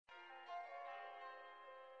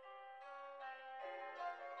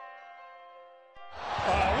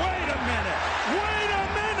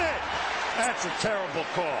That's a terrible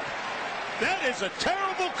call. That is a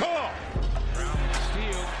terrible call. Brown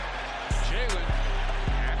steal. Jalen.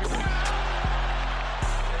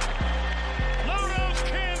 Blow those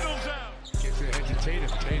candles out. Gets it ahead to Tatum.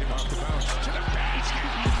 Tatum off the bounce. To the basket.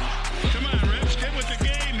 Come on, Rips. Get with the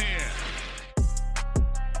game here.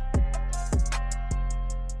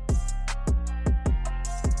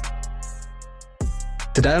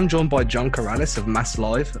 Today I'm joined by John Karalis of Mass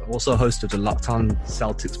Live, also host of the Locked On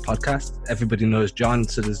Celtics podcast. Everybody knows John,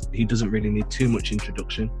 so he doesn't really need too much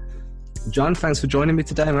introduction. John, thanks for joining me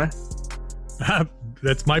today, man.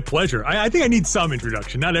 That's my pleasure. I think I need some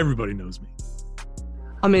introduction. Not everybody knows me.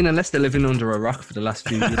 I mean, unless they're living under a rock for the last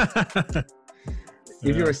few years.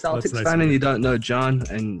 If you're a Celtics fan and you don't know John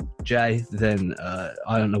and Jay, then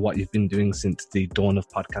I don't know what you've been doing since the dawn of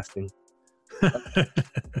podcasting.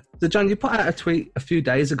 So, John, you put out a tweet a few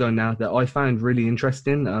days ago now that I found really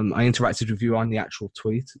interesting. I interacted with you on the actual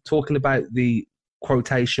tweet, talking about the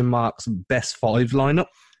quotation marks best five lineup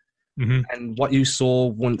and what you saw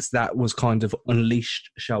once that was kind of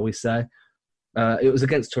unleashed, shall we say. It was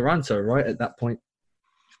against Toronto, right, at that point?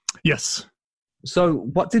 Yes. So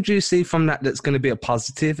what did you see from that that's going to be a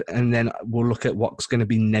positive, and then we'll look at what's going to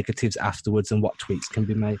be negatives afterwards and what tweaks can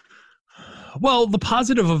be made? Well, the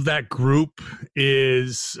positive of that group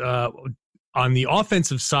is on the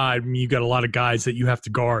offensive side, you got a lot of guys that you have to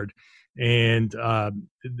guard, and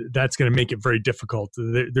that's going to make it very difficult.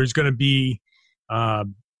 There's going to be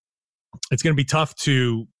it's going to be tough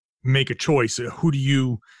to make a choice. Who do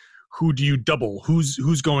you double?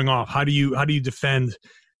 Who's going off? How do you defend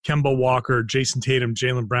Kemba Walker, Jason Tatum,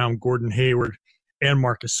 Jaylen Brown, Gordon Hayward, and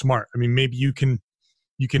Marcus Smart? I mean, maybe you can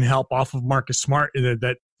help off of Marcus Smart in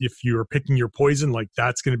that if you're picking your poison, like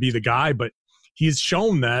that's going to be the guy. But he's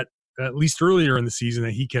shown that at least earlier in the season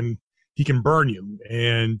that he can burn you,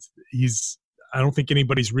 and I don't think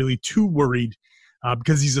anybody's really too worried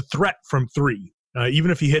because he's a threat from three. Even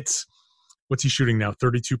if he hits, what's he shooting now,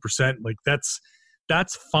 32%? Like that's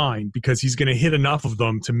fine because he's going to hit enough of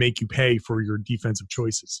them to make you pay for your defensive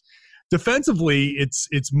choices. Defensively,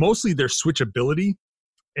 it's mostly their switchability,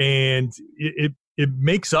 and it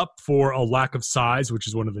makes up for a lack of size, which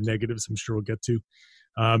is one of the negatives I'm sure we'll get to.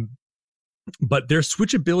 But their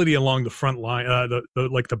switchability along the front line, the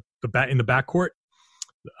in the backcourt,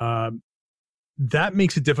 that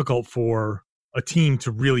makes it difficult for a team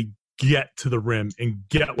to really get to the rim and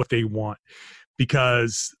get what they want,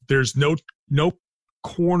 because there's no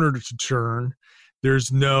corner to turn.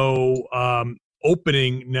 There's no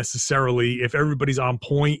opening necessarily. If everybody's on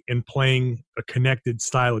point and playing a connected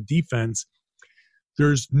style of defense,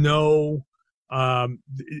 there's no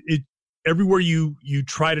everywhere you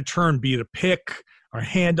try to turn, be it a pick or a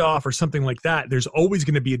handoff or something like that, there's always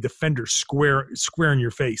going to be a defender square in your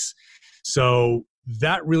face. So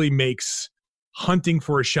that really makes hunting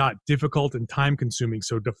for a shot difficult and time consuming.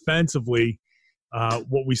 So defensively,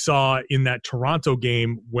 what we saw in that Toronto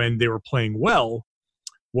game when they were playing well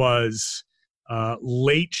was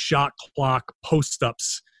late shot clock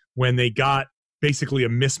post-ups when they got basically a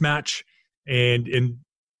mismatch. And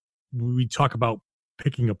we talk about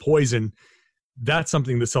picking a poison. That's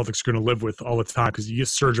something the Celtics are going to live with all the time, because you get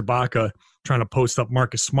Serge Ibaka trying to post up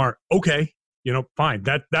Marcus Smart. Okay, fine.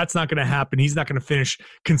 That's not going to happen. He's not going to finish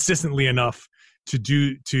consistently enough to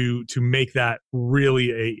make that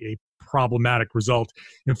really a problematic result.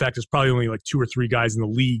 In fact, there's probably only like 2 or 3 guys in the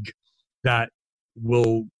league that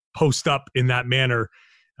will post up in that manner,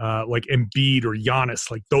 like Embiid or Giannis,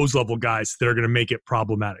 like those level guys that are going to make it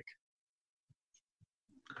problematic.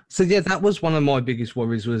 So, yeah, that was one of my biggest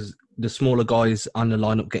worries, was the smaller guys on the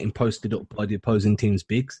lineup getting posted up by the opposing team's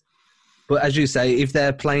bigs. But as you say, if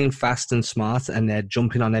they're playing fast and smart and they're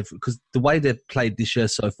jumping on because the way they've played this year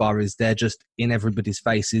so far is they're just in everybody's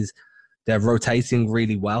faces. They're rotating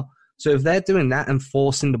really well. So if they're doing that and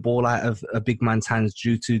forcing the ball out of a big man's hands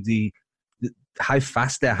due to how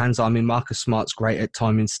fast their hands are, I mean, Marcus Smart's great at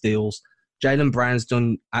timing steals. Jaylen Brown's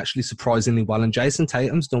done actually surprisingly well, and Jason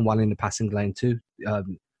Tatum's done well in the passing lane too.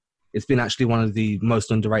 It's been actually one of the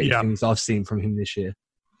most underrated things I've seen from him this year.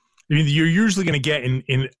 I mean, you're usually going to get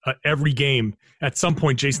in every game, at some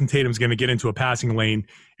point, Jason Tatum's going to get into a passing lane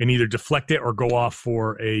and either deflect it or go off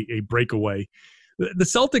for a breakaway. The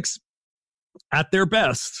Celtics, at their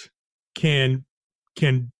best, can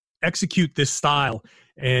execute this style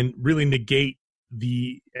and really negate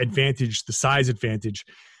the advantage, the size advantage.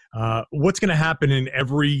 What's going to happen in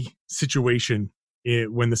every situation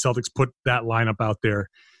when the Celtics put that lineup out there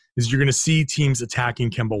is you're going to see teams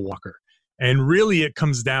attacking Kemba Walker. And really it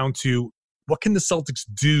comes down to, what can the Celtics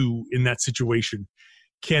do in that situation?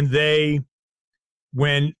 Can they,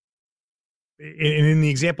 when in the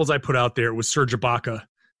examples I put out there, it was Serge Ibaka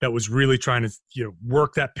that was really trying to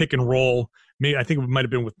work that pick and roll. Maybe I think it might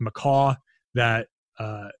have been with McCaw that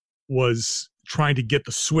was trying to get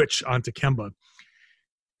the switch onto Kemba.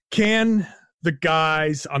 Can the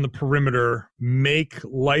guys on the perimeter make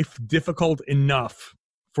life difficult enough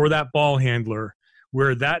for that ball handler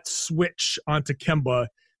where that switch onto Kemba,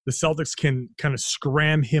 the Celtics can kind of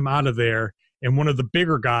scram him out of there, and one of the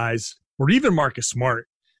bigger guys, or even Marcus Smart,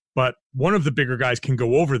 but one of the bigger guys can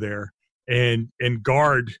go over there and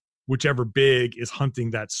guard whichever big is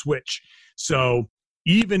hunting that switch. So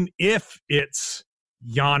even if it's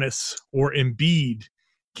Giannis or Embiid,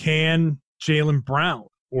 can Jaylen Brown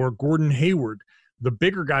or Gordon Hayward, the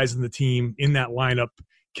bigger guys in the team in that lineup,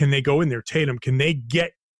 can they go in there? Tatum, can they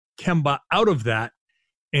get Kemba out of that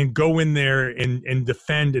and go in there and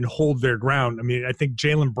defend and hold their ground? I mean, I think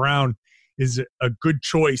Jaylen Brown is a good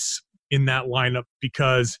choice in that lineup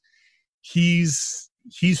because he's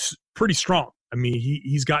pretty strong. I mean,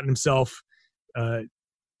 he's gotten himself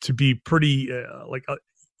to be pretty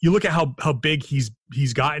you look at how big he's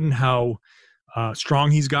gotten, how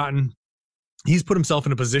strong he's gotten. He's put himself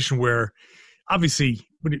in a position where obviously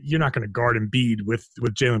you're not going to guard Embiid with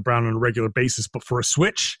Jaylen Brown on a regular basis, but for a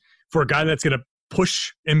switch, for a guy that's going to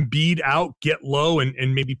push Embiid out, get low,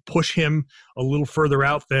 and maybe push him a little further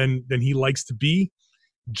out than he likes to be,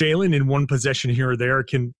 Jaylen in one possession here or there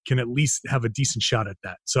can at least have a decent shot at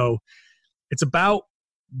that. So it's about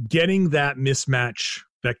getting that mismatch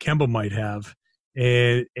that Kemba might have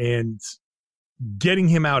and getting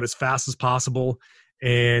him out as fast as possible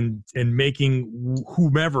and making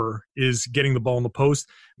whomever is getting the ball in the post,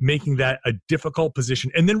 making that a difficult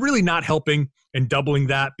position, and then really not helping and doubling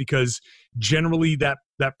that, because generally that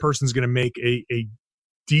person's going to make a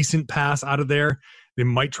decent pass out of there. They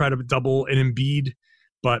might try to double an Embiid,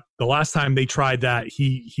 but the last time they tried that,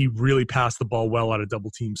 he really passed the ball well out of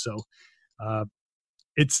double team. So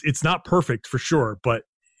it's not perfect for sure, but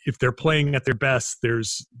if they're playing at their best,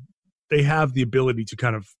 they have the ability to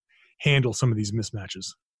kind of handle some of these mismatches.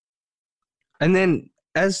 And then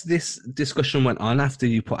as this discussion went on, after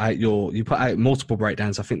you put out multiple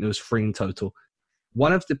breakdowns, I think there was 3 in total.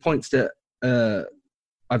 One of the points that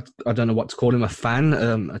I don't know what to call him, a fan,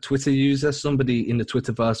 a Twitter user, somebody in the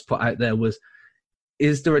Twitterverse put out there was,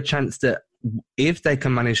 is there a chance that if they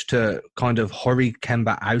can manage to kind of hurry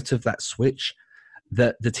Kemba out of that switch,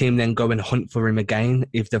 that the team then go and hunt for him again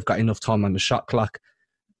if they've got enough time on the shot clock,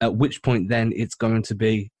 at which point then it's going to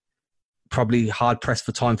be probably hard pressed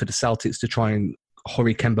for time for the Celtics to try and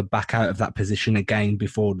hurry Kemba back out of that position again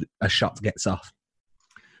before a shot gets off.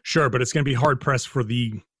 Sure, but it's going to be hard pressed for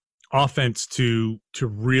the offense to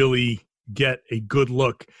really get a good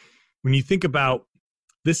look. When you think about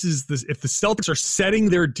this, if the Celtics are setting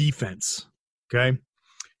their defense, okay,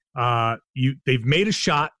 they've made a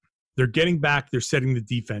shot, they're getting back, they're setting the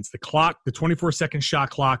defense. The 24-second shot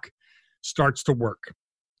clock starts to work.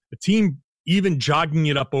 The team even jogging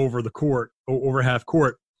it up over the court, over half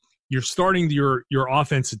court, you're starting your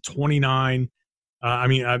offense at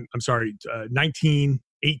 19,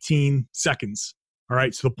 18 seconds. All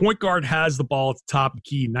right. So the point guard has the ball at the top of the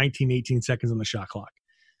key, 19, 18 seconds on the shot clock.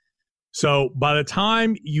 So by the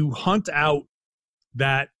time you hunt out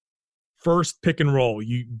that first pick and roll,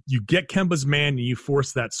 you get Kemba's man and you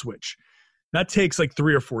force that switch. That takes like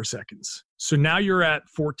 3 or 4 seconds. So now you're at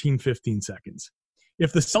 14, 15 seconds.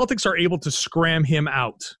 If the Celtics are able to scram him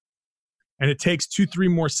out and it takes 2-3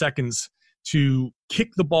 more seconds to kick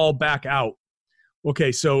the ball back out,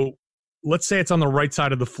 okay, so let's say it's on the right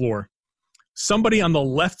side of the floor. Somebody on the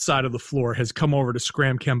left side of the floor has come over to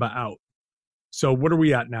scram Kemba out. So what are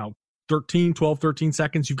we at now? 12, 13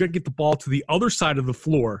 seconds. You've got to get the ball to the other side of the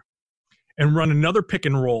floor and run another pick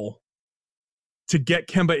and roll to get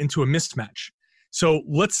Kemba into a mismatch. So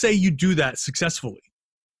let's say you do that successfully.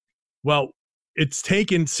 Well, it's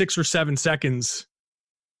taken 6 or 7 seconds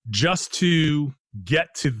just to get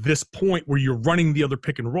to this point where you're running the other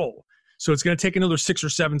pick and roll. So it's going to take another 6 or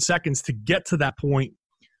 7 seconds to get to that point.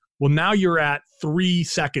 Well, now you're at 3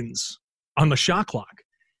 seconds on the shot clock,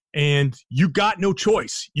 and you got no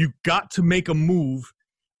choice. You got to make a move,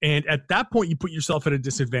 and at that point, you put yourself at a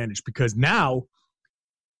disadvantage because now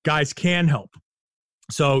guys can help.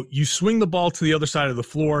 So you swing the ball to the other side of the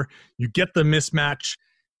floor, you get the mismatch,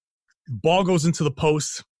 ball goes into the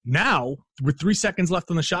post. Now, with 3 seconds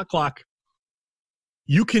left on the shot clock,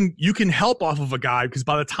 you can help off of a guy because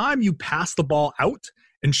by the time you pass the ball out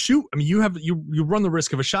and shoot, I mean, you run the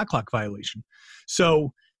risk of a shot clock violation.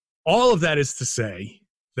 So all of that is to say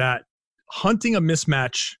that hunting a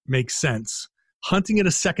mismatch makes sense. Hunting it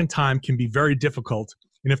a second time can be very difficult.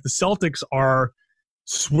 And if the Celtics are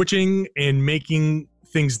switching and making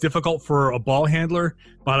things difficult for a ball handler.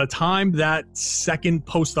 By the time that second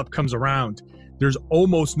post up comes around, there's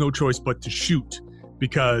almost no choice but to shoot,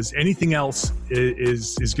 because anything else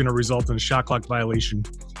is going to result in a shot clock violation.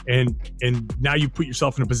 And now you put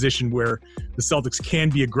yourself in a position where the Celtics can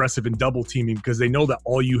be aggressive in double teaming because they know that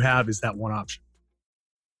all you have is that one option.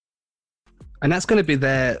 And that's going to be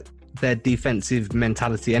their defensive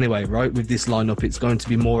mentality anyway, right? With this lineup, it's going to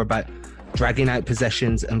be more about dragging out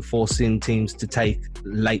possessions and forcing teams to take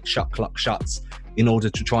late shot clock shots in order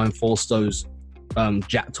to try and force those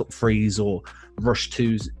jacked up threes or rush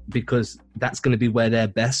twos, because that's going to be where they're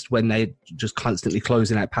best, when they're just constantly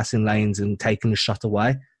closing out passing lanes and taking the shot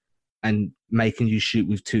away and making you shoot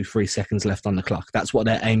with 2-3 seconds left on the clock. That's what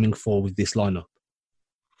they're aiming for with this lineup.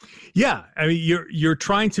 Yeah, I mean, you're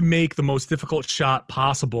trying to make the most difficult shot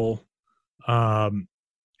possible, or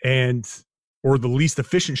the least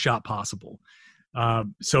efficient shot possible.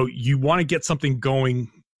 So you want to get something going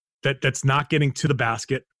that's not getting to the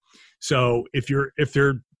basket. So if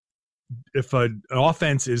an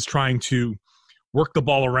offense is trying to work the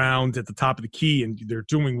ball around at the top of the key and they're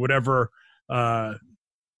doing whatever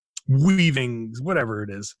weaving, whatever it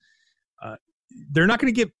is, they're not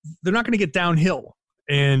going to get downhill.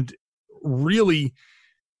 And really,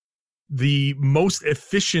 the most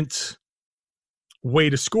efficient way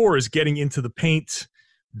to score is getting into the paint,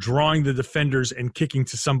 drawing the defenders, and kicking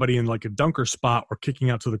to somebody in like a dunker spot or kicking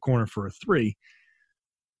out to the corner for a three.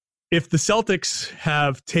 If the Celtics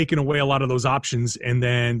have taken away a lot of those options, and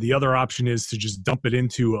then the other option is to just dump it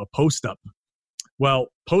into a post-up, well,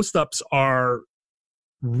 post-ups are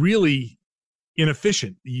really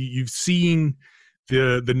inefficient. You've seen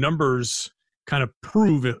the numbers kind of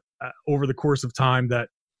prove over the course of time that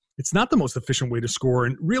it's not the most efficient way to score,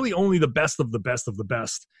 and really only the best of the best of the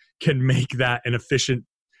best can make that an efficient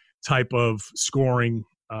type of scoring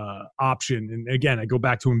option. And again, I go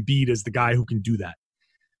back to Embiid as the guy who can do that.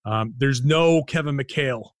 There's no Kevin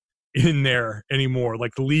McHale in there anymore.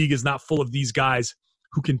 Like, the league is not full of these guys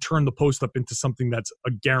who can turn the post up into something that's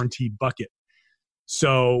a guaranteed bucket.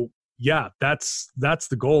 So yeah, that's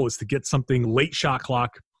the goal, is to get something late shot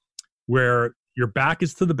clock where your back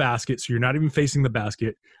is to the basket, so you're not even facing the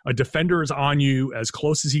basket. A defender is on you as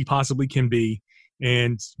close as he possibly can be,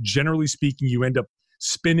 and generally speaking, you end up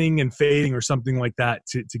spinning and fading or something like that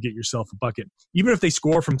to get yourself a bucket. Even if they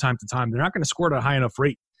score from time to time, they're not going to score at a high enough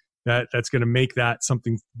rate that's going to make that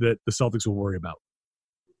something that the Celtics will worry about.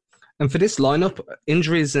 And for this lineup,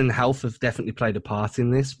 injuries and health have definitely played a part in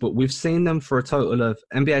this, but we've seen them for a total of,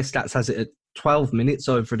 NBA Stats has it at 12 minutes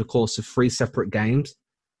over the course of 3 separate games.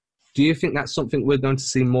 Do you think that's something we're going to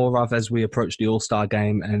see more of as we approach the All-Star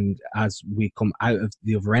game and as we come out of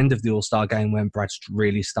the other end of the All-Star game, when Brad's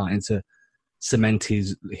really starting to cement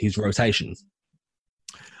his rotations?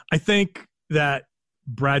 I think that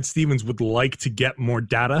Brad Stevens would like to get more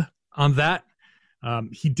data on that.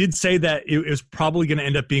 He did say that it was probably going to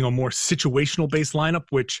end up being a more situational based lineup,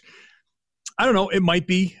 which I don't know, it might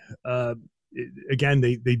be. Again,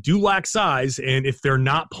 they do lack size, and if they're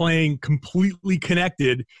not playing completely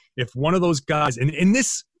connected, if one of those guys, and in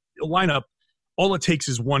this lineup, all it takes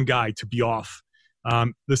is one guy to be off.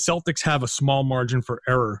 The Celtics have a small margin for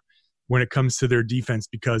error when it comes to their defense,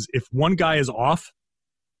 because if one guy is off,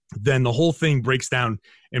 then the whole thing breaks down,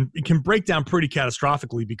 and it can break down pretty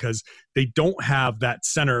catastrophically because they don't have that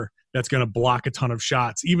center that's going to block a ton of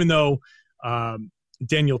shots. Even though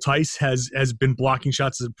Daniel Tice has been blocking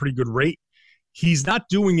shots at a pretty good rate, he's not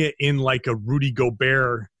doing it in like a Rudy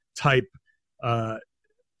Gobert type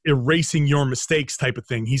erasing your mistakes type of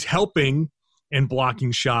thing. He's helping and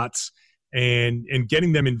blocking shots and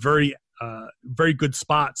getting them in very good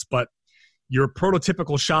spots, but your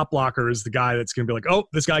prototypical shot blocker is the guy that's going to be like, oh,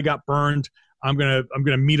 this guy got burned. I'm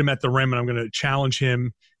gonna meet him at the rim and I'm gonna challenge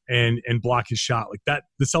him and block his shot like that.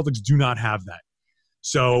 The Celtics do not have that.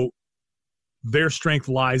 So their strength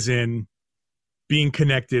lies in being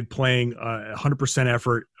connected, playing 100%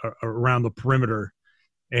 effort around the perimeter.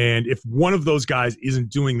 And if one of those guys isn't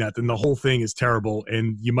doing that, then the whole thing is terrible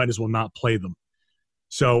and you might as well not play them.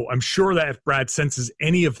 So I'm sure that if Brad senses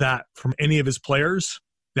any of that from any of his players,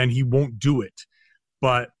 then he won't do it.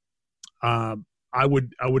 But I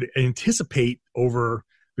would anticipate over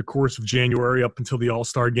the course of January up until the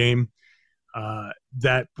All-Star game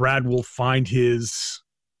that Brad will find his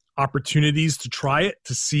opportunities to try it,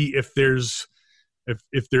 to see if there's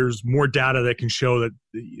more data that can show that,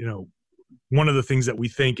 you know, one of the things that we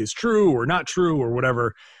think is true or not true or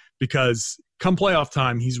whatever, because come playoff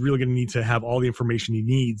time, he's really going to need to have all the information he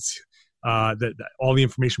needs, that all the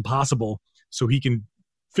information possible, so he can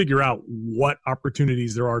figure out what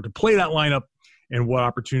opportunities there are to play that lineup and what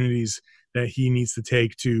opportunities that he needs to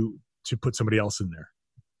take to put somebody else in there.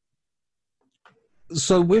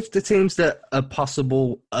 So with the teams that are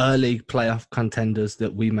possible early playoff contenders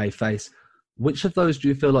that we may face, which of those do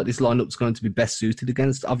you feel like this lineup is going to be best suited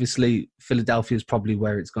against? Obviously, Philadelphia is probably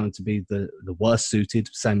where it's going to be the worst suited,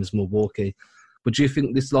 same as Milwaukee. But do you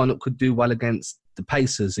think this lineup could do well against the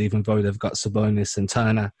Pacers, even though they've got Sabonis and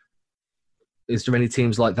Turner? Is there any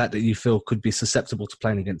teams like that you feel could be susceptible to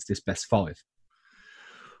playing against this best five?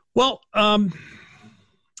 Well,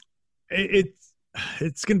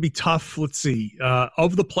 it's going to be tough. Let's see.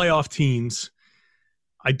 Of the playoff teams,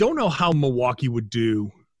 I don't know how Milwaukee would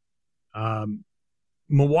do.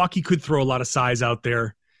 Milwaukee could throw a lot of size out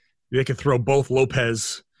there. They could throw both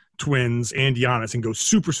Lopez twins and Giannis and go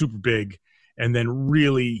super, super big and then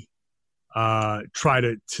really try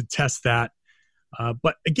to test that.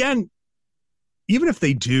 But again, even if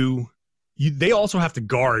they do, they also have to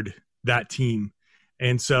guard that team.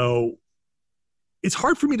 And so it's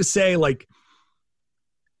hard for me to say, like,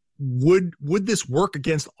 would this work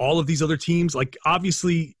against all of these other teams? Like,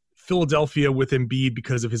 obviously, Philadelphia with Embiid,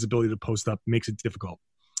 because of his ability to post up, makes it difficult.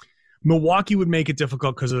 Milwaukee would make it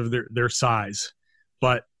difficult because of their size.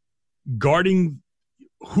 But guarding,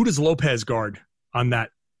 who does Lopez guard in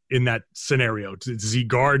that scenario? Does he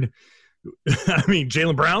guard? I mean,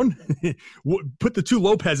 Jaylen Brown? Put the two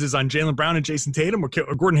Lopez's on Jaylen Brown and Jason Tatum or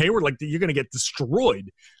Gordon Hayward, like, you're going to get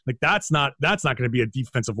destroyed. Like, that's not going to be a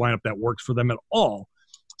defensive lineup that works for them at all.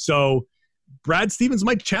 So Brad Stevens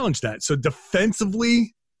might challenge that. So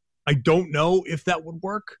defensively, I don't know if that would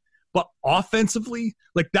work. But offensively,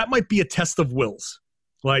 like, that might be a test of wills.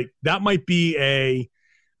 Like, that might be a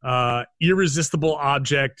irresistible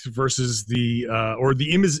object versus the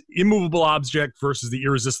immovable object versus the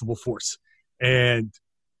irresistible force. And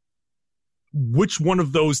which one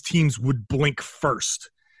of those teams would blink first?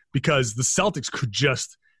 Because the Celtics could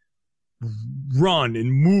just run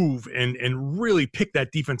and move and really pick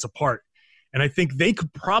that defense apart. And I think they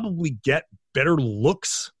could probably get better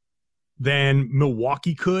looks than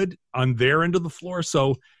Milwaukee could on their end of the floor.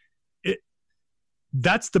 So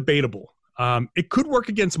that's debatable. It could work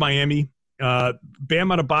against Miami. Bam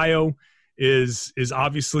Adebayo is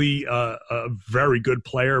obviously a very good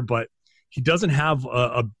player, but he doesn't have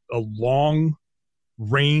a long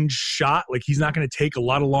range shot. Like, he's not going to take a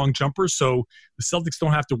lot of long jumpers. So the Celtics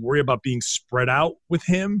don't have to worry about being spread out with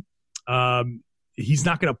him. He's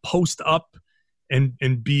not going to post up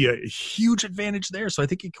and be a huge advantage there. So I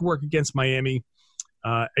think it can work against Miami.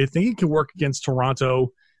 I think it can work against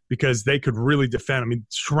Toronto because they could really defend. I mean,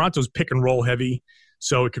 Toronto's pick and roll heavy,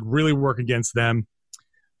 so it could really work against them.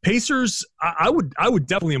 Pacers, I would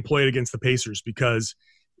definitely employ it against the Pacers because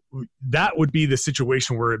that would be the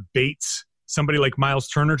situation where it baits somebody like Miles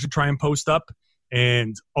Turner to try and post up.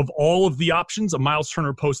 And of all of the options, a Miles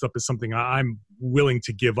Turner post up is something I'm willing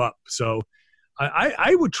to give up. So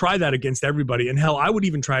I would try that against everybody. And hell, I would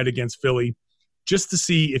even try it against Philly just to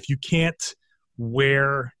see if you can't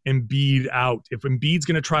wear Embiid out. If Embiid's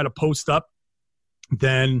going to try to post up,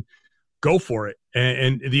 then go for it.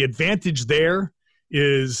 And the advantage there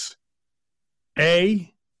is,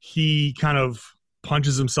 A, he kind of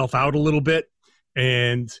punches himself out a little bit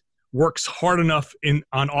and works hard enough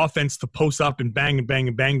on offense to post up and bang and bang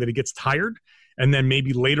and bang that he gets tired. And then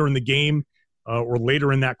maybe later in the game or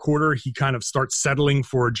later in that quarter, he kind of starts settling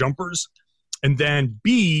for jumpers. And then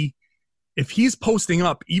B, if he's posting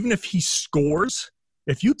up, even if he scores,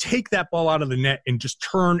 if you take that ball out of the net and just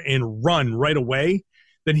turn and run right away,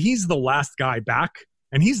 then he's the last guy back.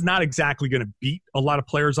 And he's not exactly going to beat a lot of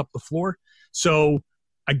players up the floor. So,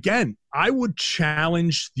 again, I would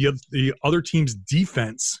challenge the other team's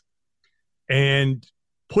defense and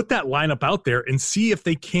put that lineup out there and see if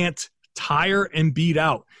they can't tire and beat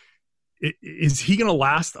out. Is he going to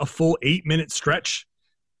last a full 8-minute stretch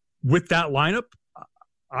with that lineup?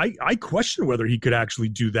 I question whether he could actually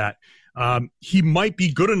do that. He might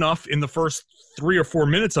be good enough in the first 3 or 4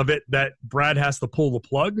 minutes of it that Brad has to pull the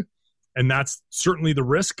plug, and that's certainly the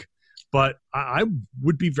risk. But I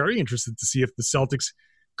would be very interested to see if the Celtics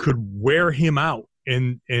could wear him out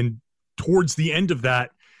and towards the end of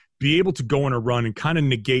that, be able to go on a run and kind of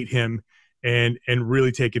negate him and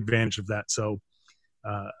really take advantage of that. So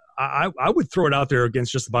I would throw it out there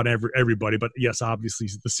against just about everybody. But, yes, obviously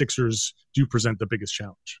the Sixers do present the biggest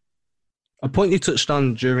challenge. A point you touched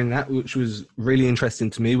on during that, which was really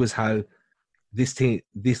interesting to me, was how this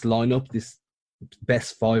lineup, this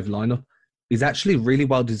best five lineup, is actually really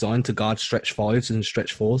well designed to guard stretch fives and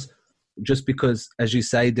stretch fours. Just because, as you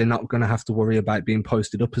say, they're not going to have to worry about being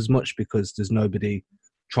posted up as much because there's nobody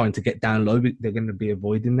trying to get down low. They're going to be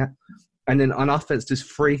avoiding that. And then on offense, there's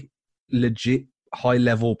 3 legit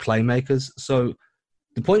high-level playmakers. So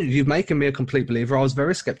the point you're making me a complete believer. I was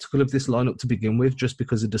very skeptical of this lineup to begin with, just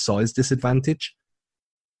because of the size disadvantage.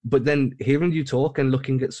 But then hearing you talk and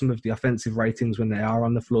looking at some of the offensive ratings when they are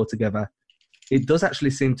on the floor together, it does actually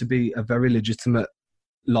seem to be a very legitimate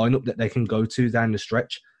lineup that they can go to down the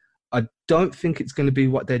stretch. I don't think it's going to be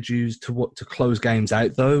what they'd use to close games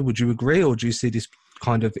out, though. Would you agree, or do you see this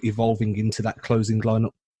kind of evolving into that closing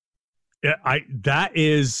lineup? Yeah, that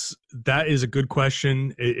is a good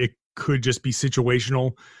question. It could just be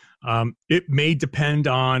situational. It may depend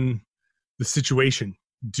on the situation.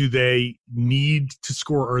 Do they need to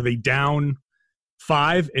score? Are they down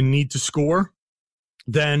 5 and need to score?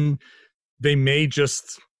 Then they may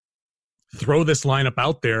just throw this lineup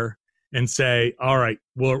out there and say, all right,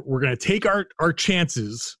 well, we're going to take our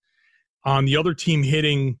chances on the other team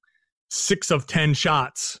hitting 6 of 10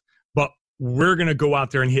 shots, but we're going to go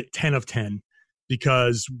out there and hit 10 of 10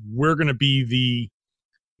 because we're going to be the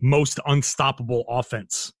most unstoppable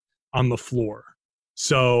offense on the floor.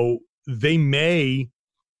 So they may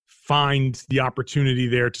find the opportunity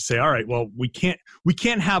there to say, all right, well, we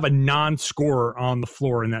can't have a non-scorer on the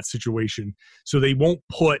floor in that situation. So they won't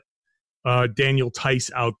put Daniel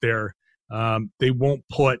Tice out there. They won't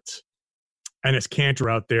put Enes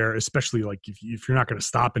Kanter out there, especially like if you're not going to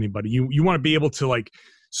stop anybody. You want to be able to like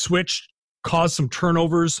switch, cause some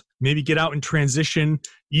turnovers, maybe get out in transition,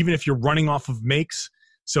 even if you're running off of makes.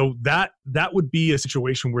 So that would be a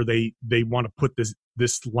situation where they want to put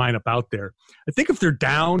this lineup out there. I think if they're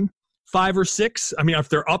down 5 or 6, I mean, if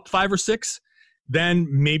they're up 5 or 6, then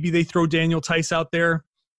maybe they throw Daniel Tice out there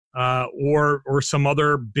or some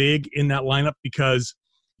other big in that lineup because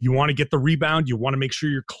you want to get the rebound. You want to make sure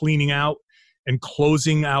you're cleaning out and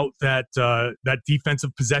closing out that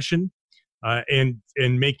defensive possession and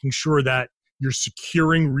making sure that you're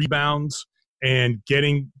securing rebounds and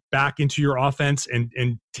getting back into your offense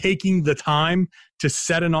and taking the time to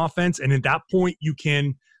set an offense. And at that point, you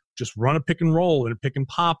can just run a pick and roll and a pick and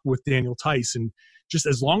pop with Daniel Tice. And just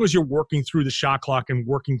as long as you're working through the shot clock and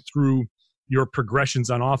working through your progressions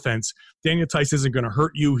on offense, Daniel Tice isn't going to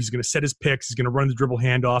hurt you. He's going to set his picks. He's going to run the dribble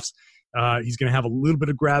handoffs. He's going to have a little bit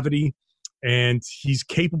of gravity, and he's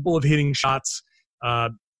capable of hitting shots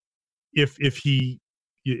if he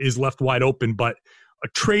is left wide open. But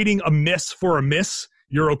trading a miss for a miss,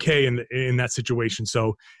 you're okay in that situation.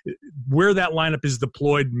 So where that lineup is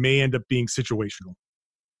deployed may end up being situational.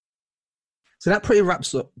 So that pretty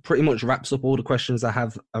much wraps up all the questions I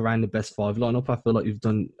have around the best 5 lineup. I feel like you've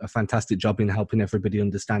done a fantastic job in helping everybody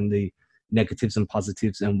understand the negatives and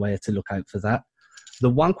positives and where to look out for that.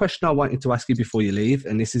 The one question I wanted to ask you before you leave,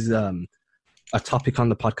 and this is a topic on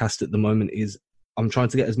the podcast at the moment, is I'm trying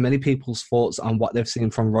to get as many people's thoughts on what they've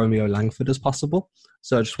seen from Romeo Langford as possible.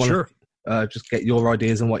 So I just want to just get your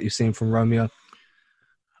ideas on what you've seen from Romeo.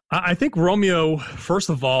 I think Romeo, first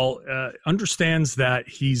of all, understands that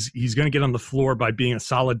he's going to get on the floor by being a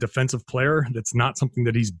solid defensive player. That's not something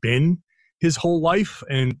that he's been his whole life,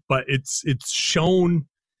 but it's shown.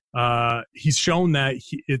 He's shown that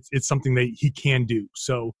it's something that he can do.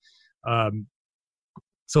 So,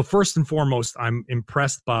 so first and foremost, I'm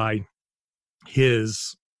impressed by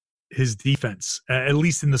his defense, at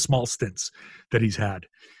least in the small stints that he's had.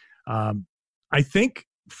 I think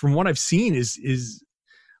from what I've seen is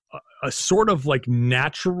a sort of like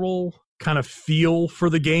natural kind of feel for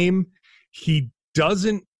the game. He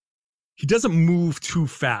doesn't move too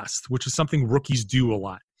fast, which is something rookies do a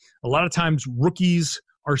lot. A lot of times rookies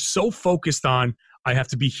are so focused on, I have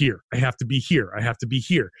to be here. I have to be here. I have to be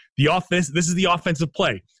here. This is the offensive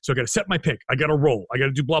play. So I got to set my pick. I got to roll. I got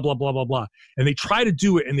to do blah, blah, blah, blah, blah. And they try to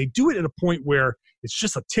do it, and they do it at a point where it's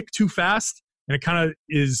just a tick too fast. And it kind of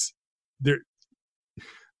is there.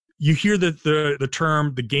 You hear the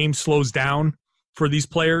term, the game slows down for these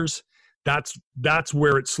players. That's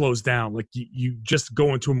where it slows down. Like you just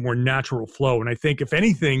go into a more natural flow. And I think if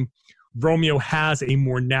anything, Romeo has a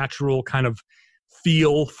more natural kind of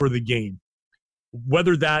feel for the game.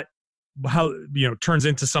 Whether that turns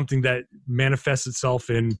into something that manifests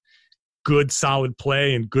itself in good solid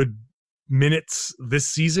play and good minutes this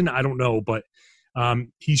season, I don't know, but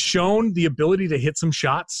he's shown the ability to hit some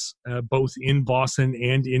shots both in Boston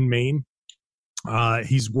and in Maine.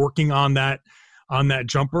 He's working on that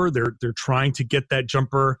jumper. They're trying to get that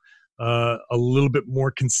jumper a little bit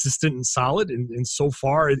more consistent and solid, and so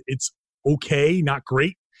far it's okay, not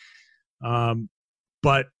great.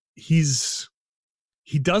 But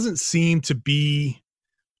he doesn't seem to be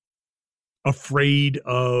afraid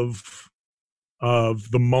of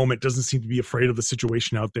the moment, doesn't seem to be afraid of the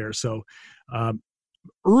situation out there. So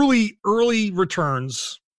early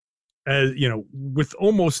returns with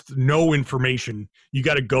almost no information, you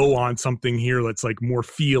got to go on something here that's like more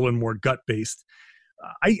feel and more gut based.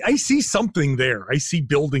 I see something there. I see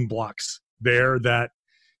building blocks there that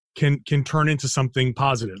can turn into something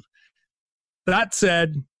positive. That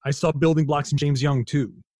said, I saw building blocks in James Young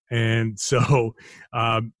too. And so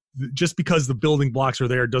just because the building blocks are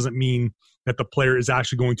there doesn't mean that the player is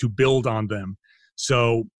actually going to build on them.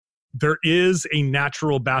 So there is a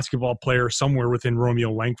natural basketball player somewhere within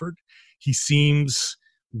Romeo Langford. He seems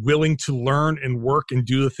willing to learn and work and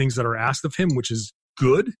do the things that are asked of him, which is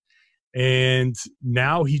good. And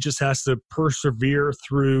now he just has to persevere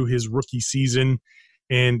through his rookie season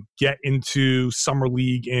and get into summer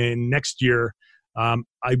league. And next year,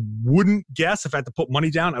 I wouldn't guess, if I had to put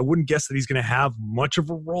money down, I wouldn't guess that he's going to have much of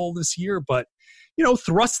a role this year. But,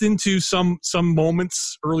 thrust into some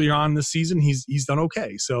moments early on this season, he's done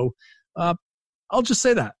okay. So I'll just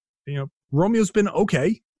say that, Romeo's been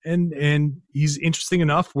okay. And he's interesting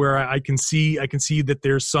enough where I can see that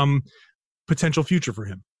there's some potential future for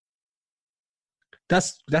him.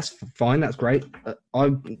 That's fine. That's great.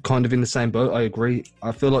 I'm kind of in the same boat. I agree.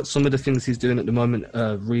 I feel like some of the things he's doing at the moment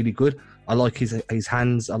are really good. I like his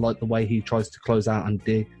hands. I like the way he tries to close out and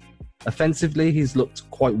dig. Offensively, he's looked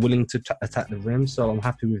quite willing to attack the rim, so I'm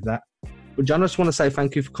happy with that. But John, I just want to say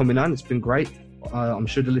thank you for coming on. It's been great. I'm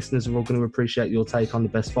sure the listeners are all going to appreciate your take on the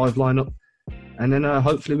best five lineup. And then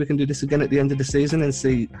hopefully we can do this again at the end of the season and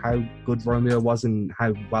see how good Romeo was and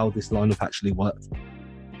how well this lineup actually worked.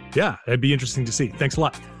 Yeah, it'd be interesting to see. Thanks a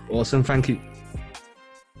lot. Awesome. Thank you.